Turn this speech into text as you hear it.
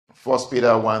1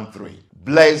 Peter 1:3.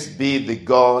 Blessed be the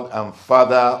God and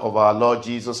Father of our Lord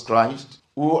Jesus Christ,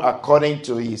 who according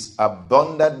to his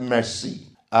abundant mercy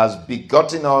has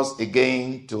begotten us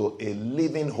again to a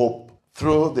living hope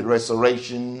through the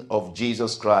resurrection of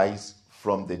Jesus Christ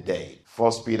from the dead.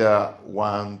 1 Peter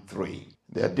 1:3.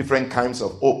 There are different kinds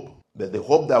of hope, but the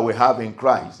hope that we have in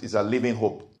Christ is a living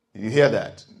hope. You hear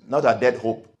that? Not a dead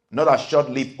hope, not a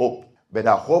short-lived hope, but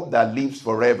a hope that lives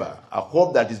forever, a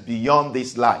hope that is beyond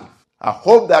this life, a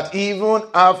hope that even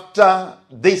after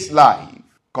this life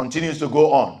continues to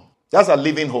go on. That's a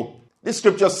living hope. This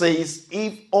scripture says,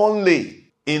 if only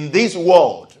in this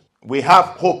world we have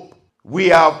hope,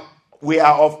 we are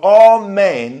of all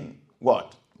men,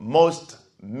 what? Most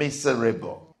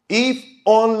miserable. If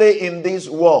only in this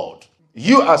world,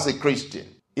 you as a Christian,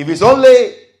 if it's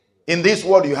only in this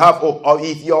world you have hope, or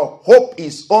if your hope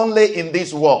is only in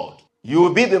this world, you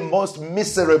will be the most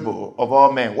miserable of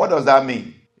all men. What does that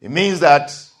mean? It means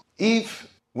that if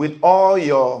with all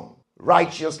your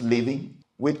righteous living,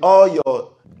 with all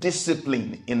your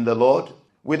discipline in the Lord,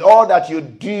 with all that you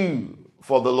do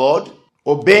for the Lord,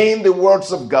 obeying the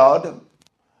words of God,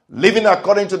 living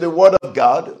according to the word of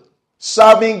God,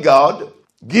 serving God,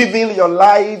 giving your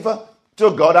life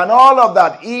to God, and all of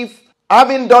that, if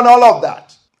having done all of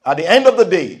that, at the end of the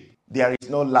day, there is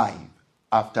no life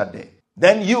after death,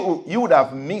 then you would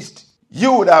have missed,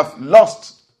 you would have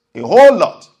lost a whole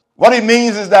lot. What it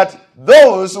means is that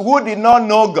those who did not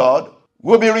know God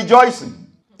will be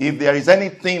rejoicing if there is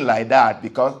anything like that,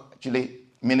 because actually,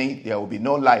 meaning there will be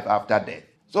no life after death.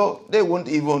 So they won't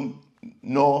even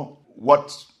know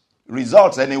what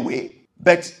results anyway.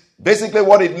 But basically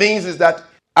what it means is that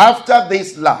after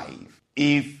this life,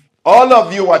 if all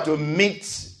of you were to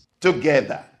meet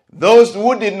together, those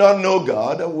who did not know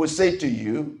God will say to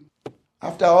you,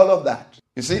 after all of that,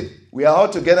 you see, we are all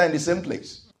together in the same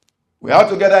place. We are all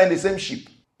together in the same ship.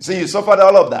 You see, you suffered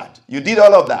all of that. You did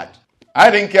all of that. I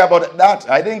didn't care about that.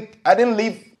 I didn't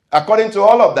live according to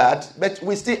all of that, but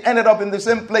we still ended up in the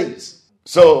same place.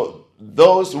 So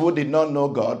those who did not know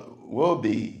God will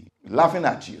be laughing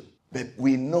at you. But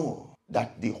we know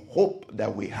that the hope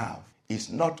that we have is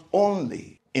not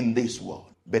only in this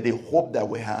world, but the hope that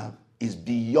we have is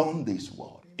beyond this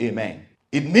world. Amen.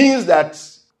 It means that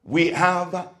we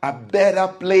have a better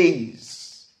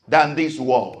place than this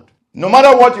world. No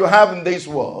matter what you have in this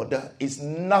world, it's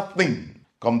nothing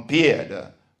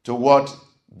compared to what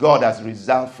God has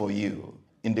reserved for you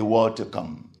in the world to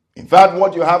come. In fact,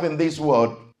 what you have in this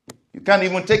world, you can't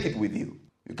even take it with you.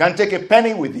 You can't take a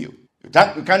penny with you. You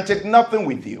can't take nothing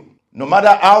with you. No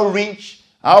matter how rich,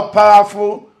 how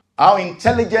powerful, how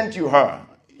intelligent you are,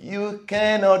 you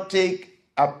cannot take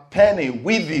a penny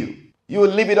with you. You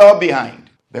will leave it all behind.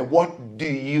 But what do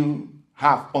you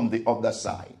have on the other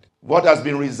side? What has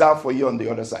been reserved for you on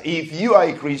the other side? If you are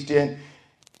a Christian,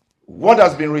 what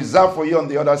has been reserved for you on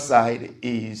the other side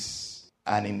is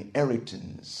an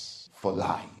inheritance for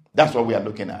life. That's what we are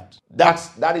looking at.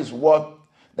 That is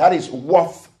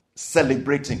worth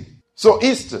celebrating. So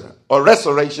Easter or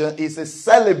resurrection is a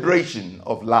celebration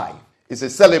of life. It's a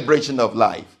celebration of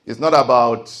life. It's not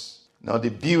about the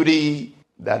beauty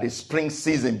that the spring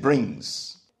season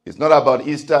brings. It's not about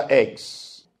Easter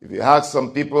eggs. If you ask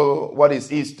some people what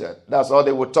is Easter, that's all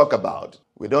they will talk about.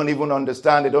 They don't even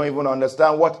understand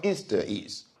what Easter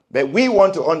is. But we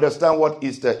want to understand what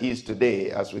Easter is today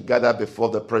as we gather before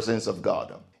the presence of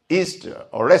God. Easter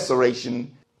or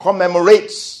resurrection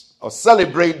commemorates or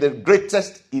celebrates the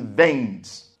greatest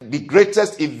event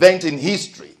in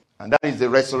history, and that is the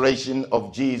resurrection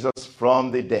of Jesus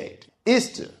from the dead.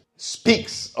 Easter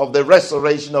speaks of the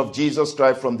resurrection of Jesus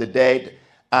Christ from the dead,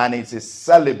 and it's a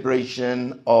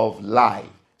celebration of life.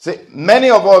 See, many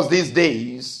of us these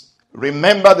days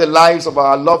remember the lives of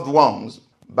our loved ones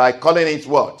by calling it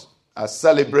what? A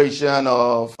celebration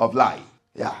of life.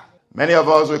 Yeah. Many of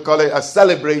us will call it a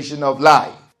celebration of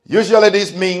life. Usually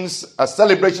this means a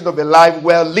celebration of a life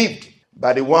well lived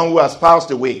by the one who has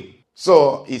passed away.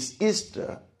 So is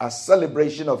Easter a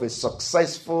celebration of a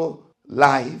successful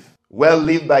life well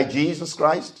lived by Jesus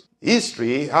Christ?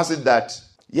 History has it that,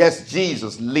 yes,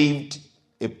 Jesus lived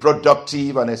a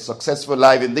productive and a successful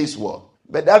life in this world.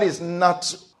 But that is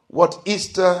not what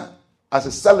Easter as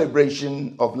a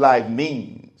celebration of life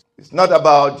means. It's not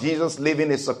about Jesus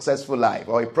living a successful life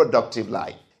or a productive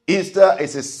life. Easter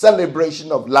is a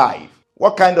celebration of life.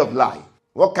 What kind of life?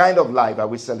 What kind of life are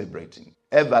we celebrating?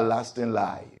 Everlasting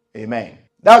life. Amen.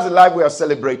 That's the life we are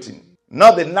celebrating.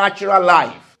 Not the natural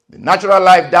life. The natural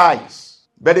life dies.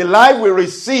 But the life we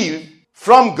receive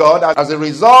from God as a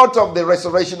result of the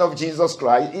resurrection of Jesus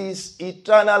Christ is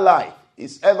eternal life.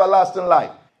 It's everlasting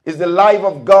life. It's the life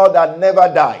of God that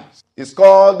never dies. is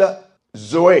called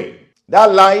Zoe.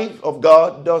 That life of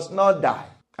God does not die.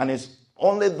 And it's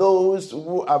only those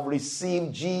who have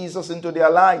received Jesus into their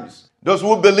lives, those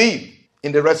who believe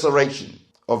in the resurrection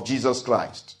of Jesus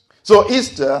Christ. So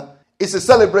Easter is a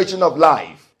celebration of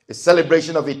life, a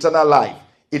celebration of eternal life.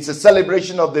 It's a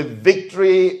celebration of the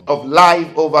victory of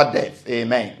life over death.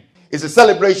 Amen. It's a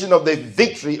celebration of the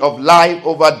victory of life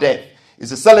over death.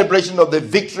 It's a celebration of the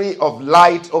victory of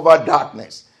light over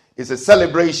darkness. It's a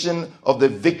celebration of the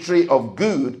victory of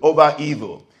good over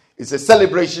evil. It's a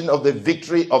celebration of the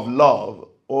victory of love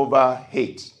over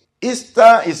hate.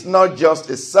 Easter is not just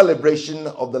a celebration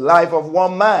of the life of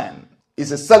one man. It's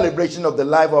a celebration of the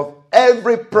life of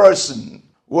every person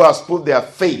who has put their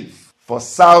faith for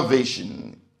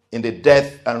salvation in the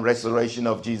death and resurrection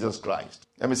of Jesus Christ.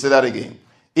 Let me say that again.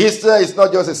 Easter is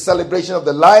not just a celebration of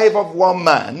the life of one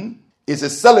man. It's a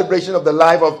celebration of the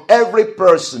life of every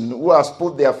person who has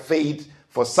put their faith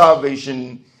for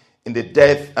salvation in the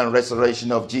death and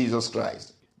resurrection of Jesus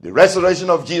Christ. The resurrection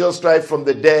of Jesus Christ from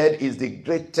the dead is the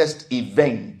greatest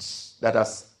event that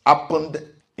has happened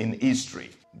in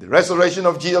history. The resurrection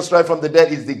of Jesus Christ from the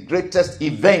dead is the greatest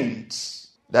event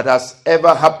that has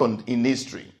ever happened in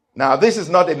history. Now, this is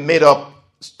not a made-up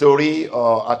story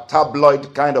or a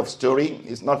tabloid kind of story.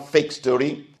 It's not fake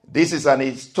story. This is an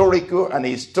historical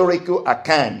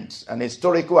account,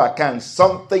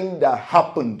 something that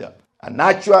happened, an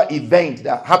actual event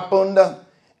that happened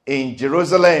in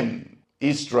Jerusalem,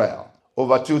 Israel,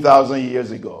 over 2,000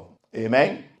 years ago.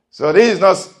 Amen? So this is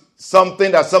not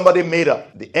something that somebody made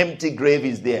up. The empty grave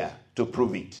is there to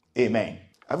prove it. Amen.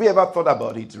 Have you ever thought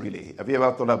about it really?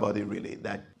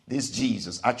 That this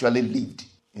Jesus actually lived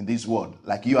in this world,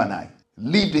 like you and I,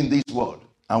 lived in this world.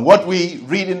 And what we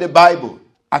read in the Bible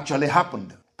actually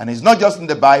happened. And it's not just in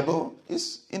the Bible,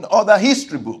 it's in other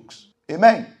history books.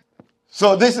 Amen.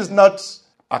 So this is not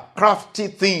a crafty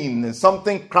thing,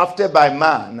 something crafted by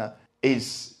man.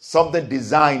 Is something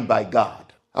designed by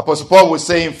God. Apostle Paul will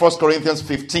say in 1 Corinthians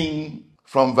 15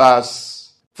 from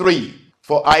verse 3,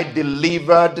 "For I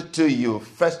delivered to you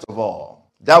first of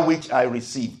all that which I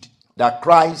received, that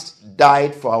Christ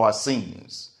died for our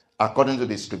sins according to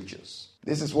the scriptures."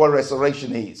 This is what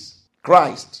resurrection is.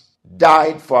 Christ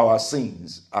died for our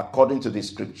sins according to the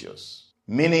scriptures,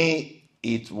 meaning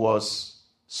it was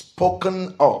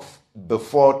spoken of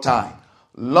before time.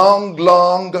 Long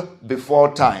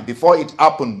before time, before it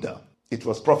happened, it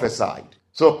was prophesied.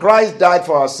 So Christ died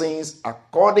for our sins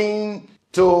according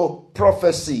to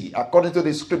prophecy, according to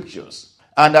the scriptures,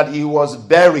 and that he was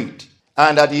buried,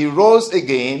 and that he rose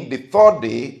again the third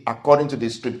day according to the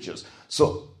scriptures.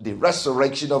 So the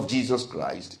resurrection of Jesus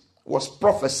Christ was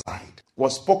prophesied,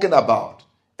 was spoken about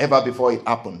ever before it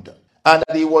happened, and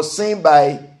that he was seen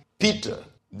by Peter,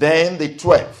 then the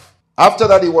 12. After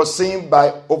that, he was seen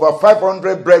by over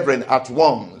 500 brethren at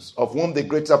once, of whom the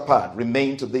greater part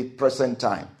remain to the present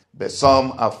time, but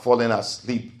some have fallen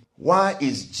asleep. Why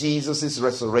is Jesus'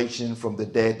 resurrection from the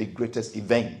dead the greatest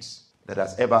event that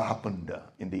has ever happened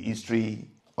in the history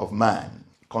of man?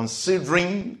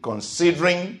 Considering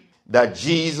that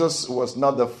Jesus was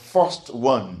not the first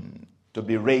one to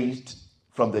be raised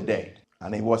from the dead,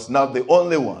 and he was not the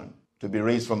only one to be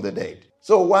raised from the dead.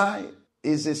 So why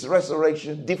is his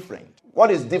resurrection different? What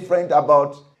is different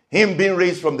about him being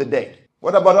raised from the dead?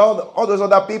 What about all those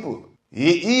other people?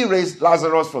 He raised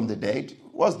Lazarus from the dead.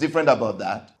 What's different about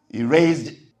that? He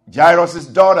raised Jairus'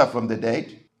 daughter from the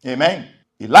dead. Amen.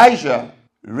 Elijah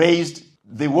raised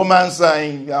the woman's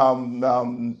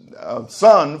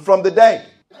son from the dead.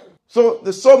 So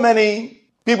there's so many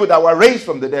people that were raised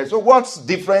from the dead. So what's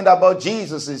different about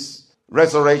Jesus'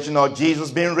 resurrection or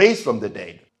Jesus being raised from the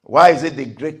dead? Why is it the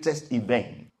greatest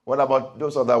event? What about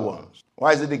those other ones?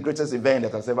 Why is it the greatest event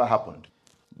that has ever happened?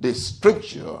 The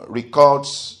scripture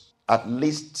records at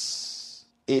least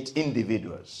 8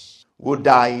 individuals who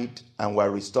died and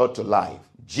were restored to life.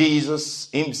 Jesus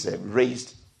himself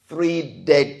raised 3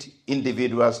 dead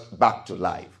individuals back to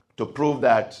life to prove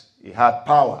that he had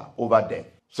power over death.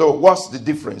 So what's the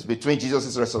difference between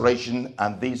Jesus' resurrection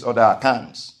and these other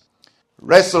accounts?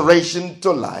 Resurrection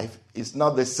to life is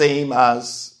not the same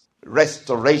as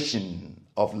restoration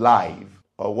of life,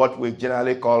 or what we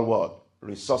generally call what?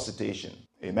 Resuscitation.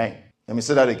 Amen. Let me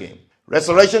say that again.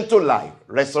 Resurrection to life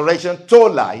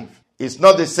is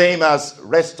not the same as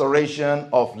restoration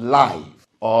of life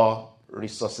or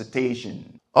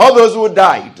resuscitation. All those who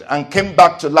died and came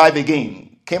back to life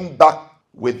again came back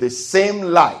with the same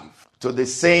life to the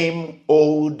same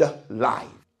old life,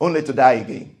 only to die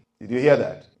again. Did you hear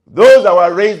that? Those that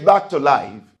were raised back to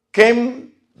life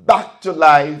came back to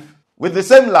life with the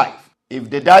same life. If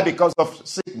they died because of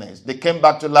sickness, they came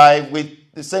back to life with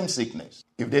the same sickness.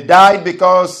 If they died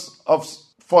because of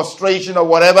frustration or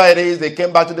whatever it is, they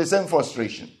came back to the same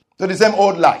frustration, to the same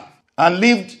old life, and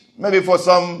lived maybe for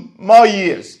some more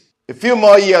years, a few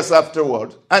more years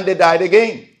afterward, and they died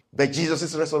again. But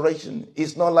Jesus' resurrection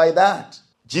is not like that.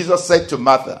 Jesus said to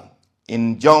Martha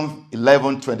in John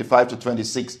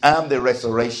 11:25-26, I am the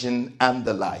resurrection and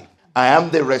the life. I am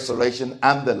the resurrection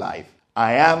and the life.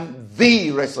 I am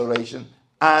the resurrection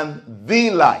and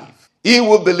the life. He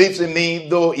who believes in me,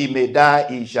 though he may die,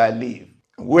 he shall live.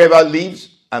 Whoever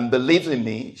lives and believes in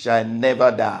me shall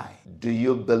never die. Do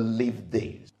you believe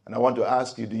this? And I want to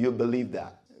ask you, do you believe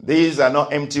that? These are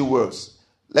not empty words.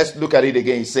 Let's look at it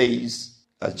again. It says,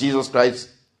 as Jesus Christ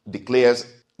declares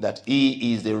that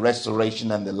he is the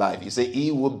resurrection and the life. He said, he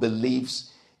who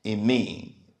believes in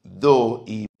me, though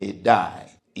he may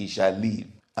die, he shall live.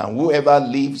 And whoever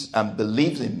lives and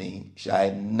believes in me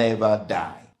shall never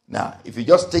die. Now, if you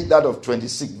just take that of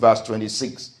 26, verse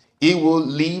 26, he who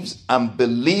lives and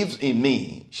believes in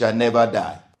me shall never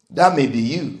die. That may be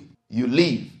you. You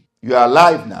live. You are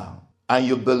alive now. And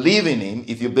you believe in him.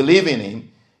 If you believe in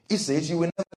him, he says you will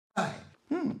never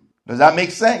die. Does that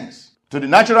make sense? To the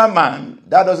natural man,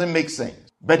 that doesn't make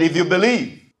sense. But if you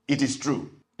believe, it is true.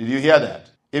 Did you hear that?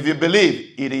 If you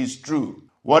believe, it is true.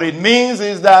 What it means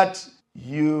is that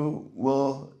you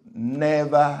will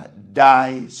never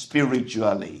die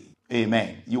spiritually.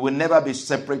 Amen. You will never be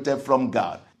separated from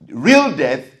God. Real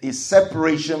death is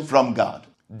separation from God.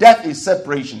 Death is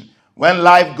separation. When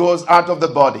life goes out of the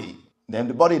body, then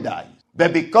the body dies.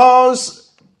 But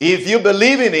because if you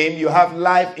believe in him, you have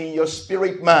life in your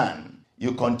spirit man.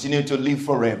 You continue to live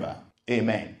forever.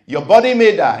 Amen. Your body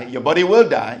may die. Your body will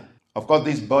die. Of course,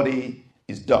 this body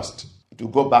is dust. It will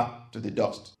go back to the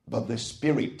dust. But the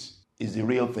spirit is the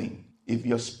real thing. If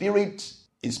your spirit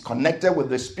is connected with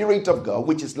the Spirit of God,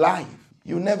 which is life,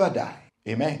 you never die.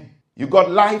 Amen. You got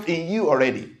life in you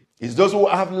already. It's those who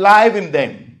have life in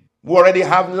them, who already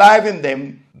have life in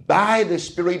them by the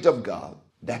Spirit of God,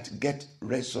 that get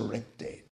resurrected.